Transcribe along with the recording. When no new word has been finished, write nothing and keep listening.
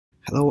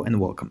Hello and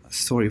welcome.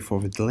 Sorry for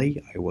the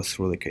delay, I was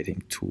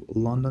relocating to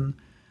London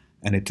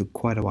and it took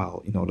quite a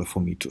while in order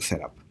for me to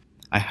set up.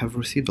 I have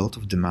received a lot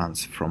of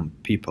demands from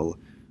people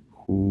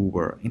who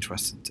were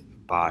interested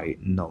by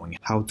knowing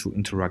how to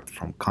interact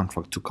from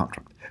contract to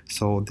contract.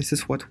 So this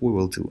is what we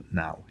will do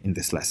now in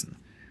this lesson.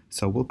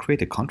 So we'll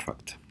create a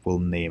contract, we'll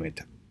name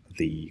it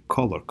the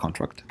color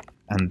contract,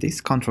 and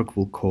this contract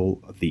we'll call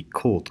the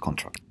called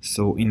contract.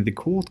 So in the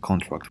called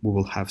contract we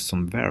will have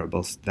some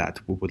variables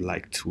that we would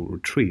like to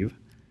retrieve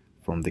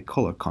from the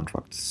color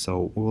contract.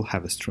 So we will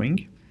have a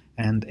string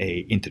and a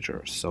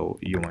integer, so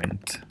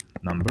uint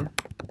number,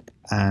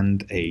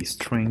 and a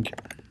string,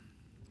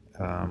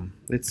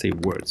 let's say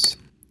words.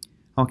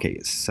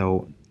 Okay,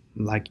 so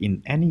like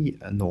in any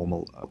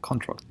normal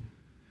contract,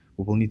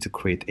 we will need to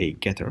create a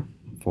getter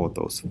for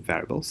those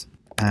variables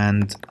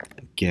and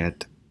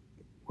get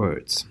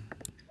words.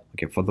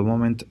 Okay, for the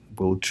moment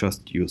we'll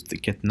just use the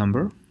get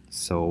number,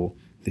 so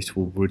this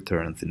will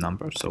return the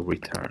number, so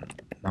return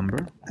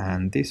number,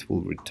 and this will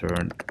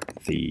return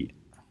the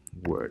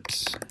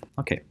words.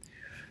 Okay,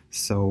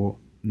 so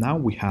now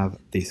we have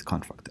this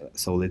contract.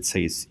 So let's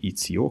say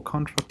it's your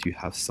contract, you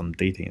have some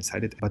data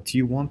inside it, but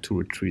you want to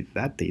retrieve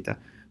that data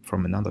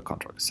from another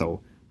contract.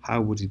 So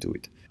how would you do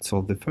it?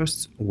 So the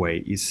first way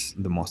is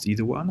the most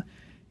easy one,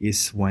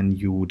 is when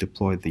you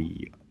deploy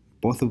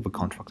both of the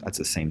contracts at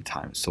the same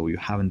time. So you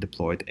haven't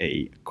deployed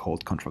a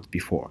called contract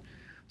before.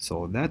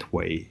 So that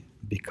way,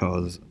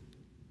 because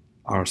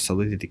our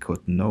Solidity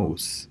code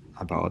knows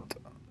about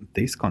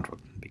this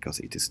contract, because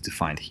it is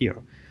defined here,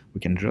 we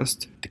can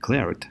just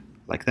declare it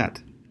like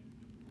that,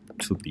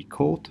 to be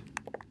called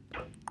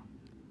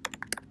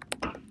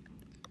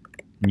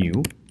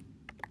new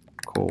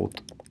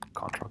called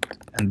contract.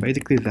 And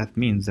basically that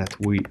means that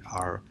we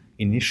are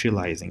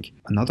initializing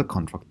another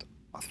contract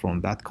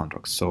from that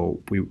contract.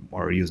 So we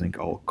are using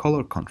our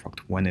color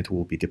contract. When it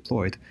will be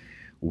deployed,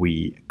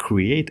 we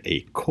create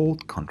a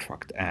called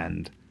contract,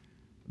 and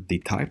the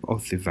type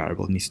of the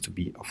variable needs to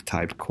be of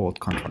type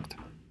called contract.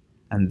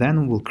 And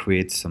then we'll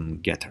create some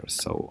getters.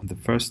 So the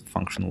first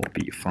function will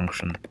be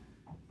function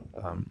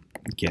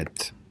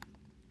get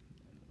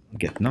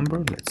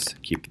number. Let's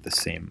keep the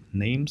same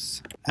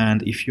names.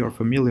 And if you're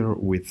familiar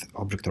with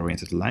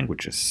object-oriented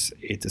languages,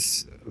 it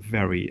is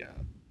very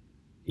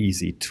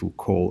easy to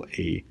call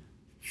a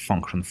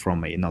function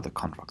from another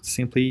contract.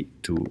 Simply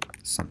do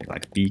something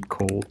like be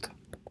called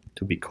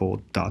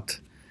dot,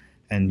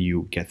 and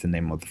you get the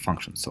name of the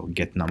function, so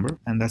get number,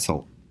 and that's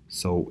all.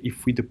 So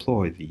if we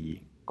deploy the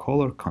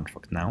color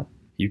contract now,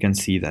 you can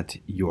see that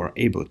you are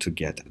able to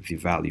get the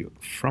value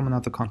from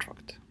another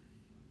contract.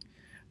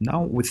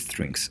 Now with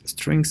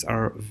strings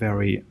are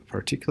very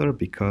particular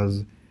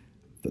because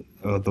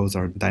those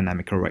are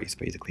dynamic arrays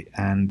basically,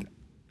 and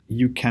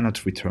you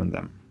cannot return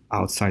them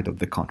outside of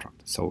the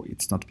contract. So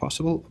it's not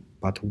possible,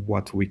 but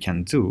what we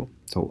can do,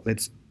 so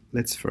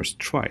let's first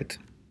try it.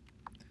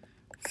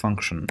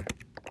 Function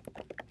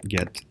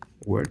get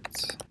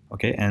words.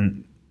 Okay,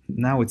 and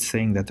now it's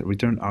saying that the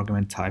return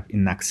argument type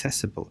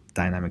inaccessible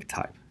dynamic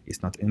type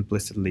is not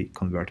implicitly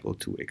convertible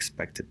to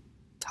expected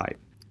type.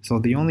 So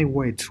the only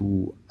way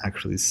to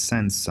actually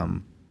send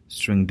some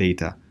string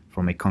data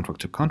from a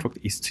contract to contract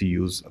is to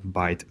use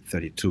byte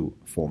 32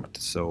 format.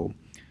 So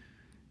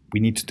we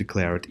need to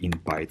declare it in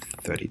byte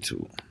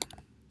 32.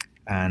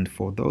 And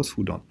for those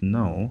who don't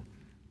know,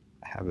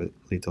 I have a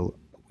little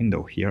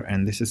window here,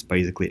 and this is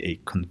basically a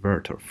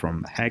converter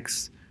from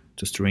hex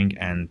to string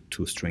and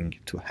to string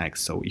to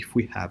hex. So if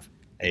we have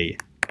a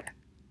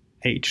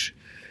H,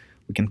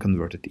 we can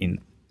convert it in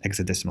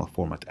hexadecimal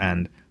format,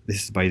 and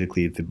this is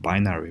basically the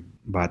binary,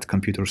 but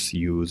computers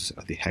use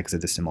the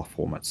hexadecimal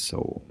format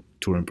so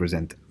to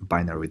represent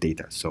binary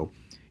data. So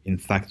in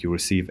fact you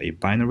receive a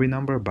binary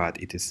number,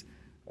 but it is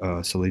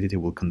Solidity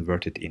will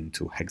convert it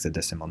into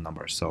hexadecimal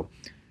number. So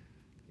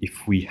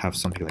if we have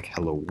something like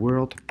hello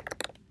world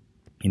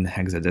in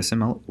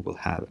hexadecimal, we will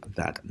have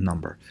that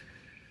number.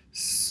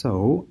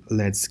 So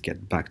let's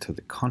get back to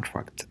the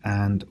contract,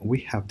 and we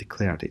have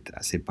declared it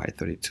as a byte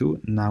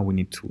 32. Now we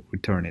need to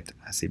return it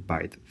as a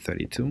byte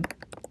 32,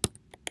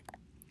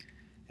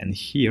 and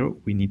here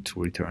we need to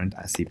return it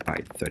as a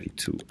byte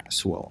 32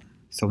 as well.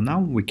 So now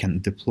we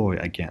can deploy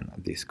again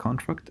this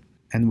contract,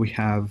 and we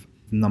have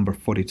number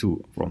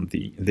 42 from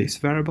this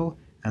variable,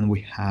 and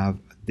we have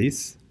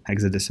this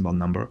hexadecimal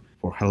number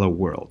for hello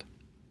world,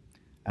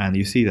 and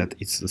you see that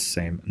it's the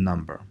same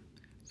number.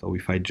 So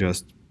if I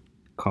just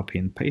copy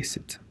and paste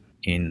it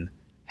in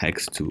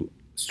hex to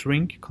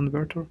string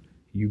converter,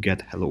 you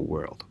get hello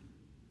world.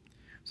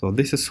 So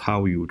this is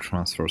how you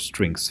transfer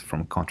strings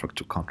from contract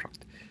to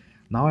contract.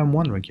 Now I'm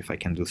wondering if I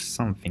can do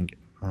something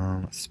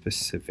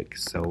specific.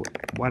 So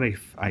what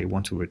if I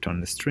want to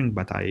return the string,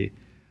 but I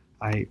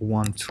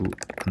want to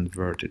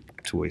convert it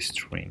to a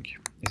string?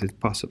 Is it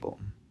possible?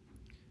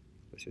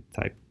 Is it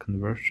type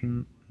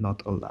conversion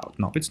not allowed?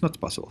 No, it's not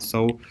possible.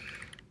 So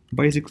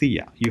basically,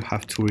 yeah, you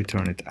have to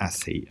return it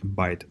as a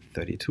byte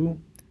 32,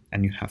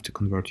 and you have to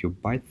convert your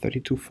byte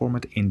 32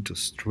 format into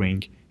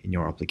string in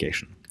your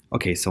application.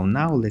 Okay, so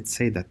now let's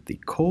say that the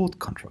cold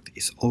contract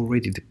is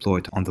already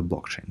deployed on the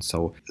blockchain.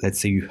 So let's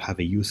say you have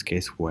a use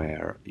case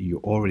where you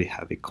already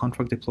have a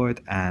contract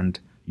deployed and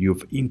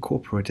you've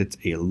incorporated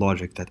a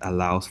logic that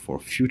allows for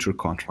future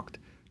contract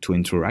to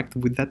interact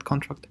with that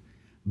contract.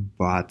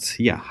 But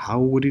yeah, how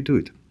would you do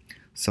it?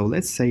 So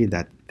let's say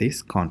that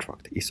this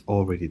contract is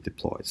already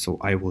deployed. So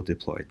I will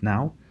deploy it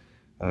now,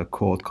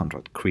 cold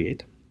contract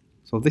create.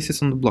 So this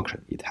is on the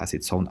blockchain. It has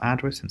its own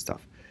address and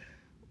stuff.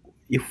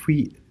 If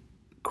we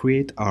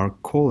create our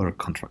caller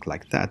contract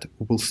like that,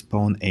 we'll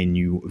spawn a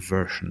new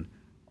version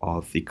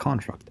of the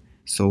contract.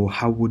 So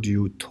how would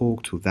you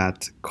talk to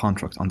that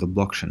contract on the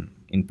blockchain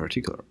in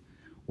particular?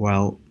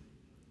 Well,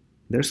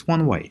 there's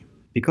one way.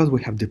 Because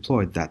we have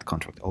deployed that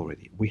contract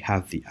already, we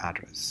have the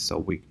address. So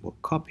we will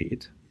copy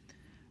it,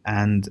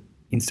 and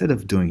instead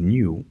of doing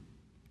new,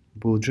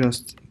 we'll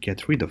just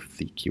get rid of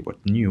the keyword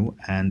new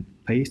and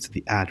paste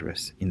the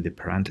address in the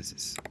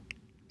parentheses.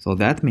 So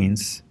that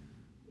means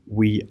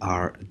we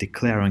are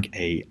declaring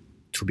a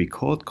to be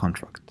called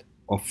contract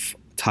of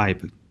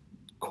type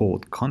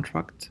called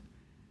contract,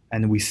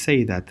 and we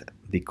say that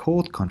the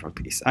called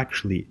contract is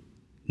actually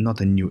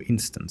not a new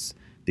instance.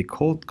 The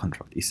called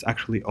contract is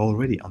actually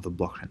already on the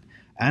blockchain,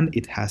 and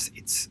it has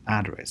its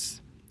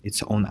address,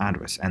 its own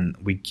address, and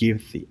we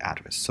give the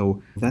address.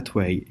 So that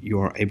way you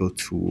are able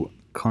to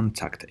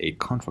contact a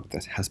contract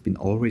that has been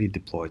already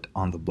deployed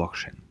on the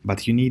blockchain.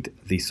 But you need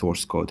the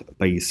source code,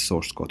 base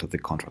source code of the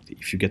contract.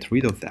 If you get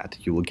rid of that,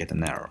 you will get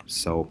an error.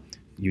 So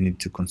you need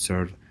to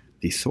conserve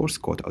the source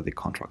code of the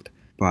contract,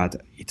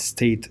 but its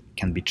state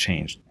can be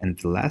changed, and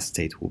the last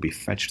state will be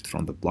fetched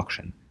from the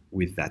blockchain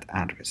with that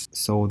address.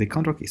 So the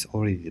contract is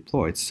already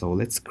deployed, so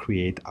let's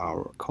create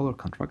our caller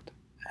contract,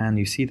 and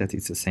you see that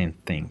it's the same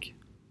thing.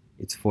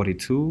 It's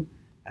 42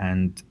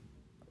 and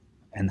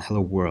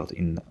hello world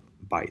in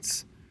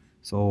bytes.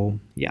 So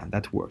yeah,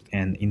 that worked.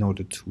 And in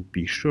order to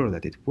be sure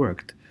that it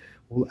worked,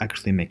 we'll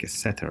actually make a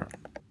setter.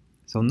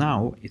 So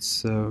now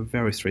it's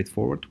very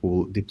straightforward.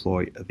 We'll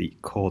deploy the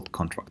called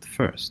contract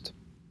first.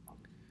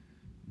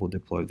 We'll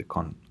deploy the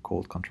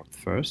called contract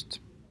first.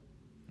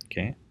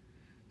 Okay.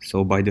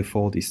 So by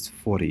default it's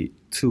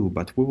 42,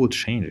 but we will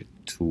change it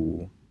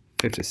to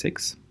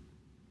 56.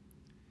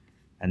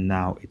 And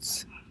now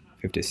it's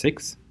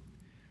 56.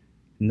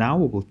 Now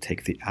we will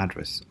take the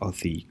address of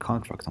the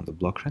contract on the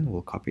blockchain,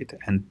 we'll copy it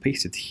and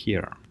paste it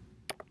here.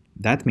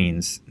 That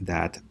means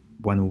that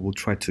when we will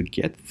try to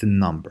get the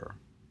number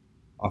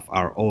of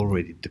our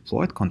already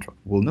deployed contract,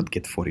 we will not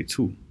get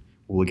 42,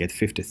 we will get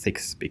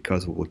 56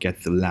 because we will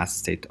get the last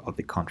state of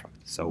the contract.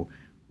 So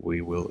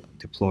we will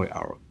deploy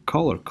our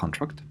caller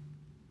contract,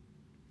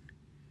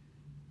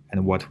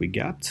 and what we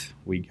got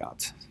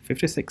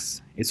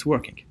 56. It's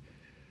working.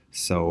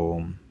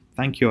 So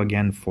thank you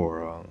again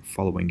for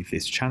following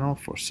this channel,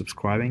 for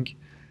subscribing,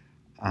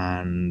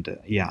 and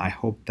yeah, I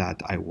hope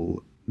that I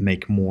will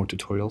make more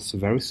tutorials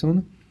very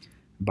soon,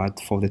 but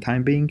for the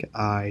time being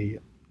I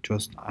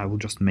will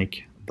just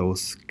make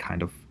those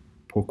kind of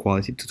poor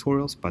quality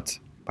tutorials, but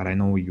I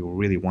know you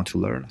really want to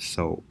learn,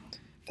 so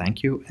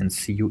thank you and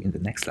see you in the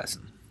next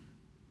lesson.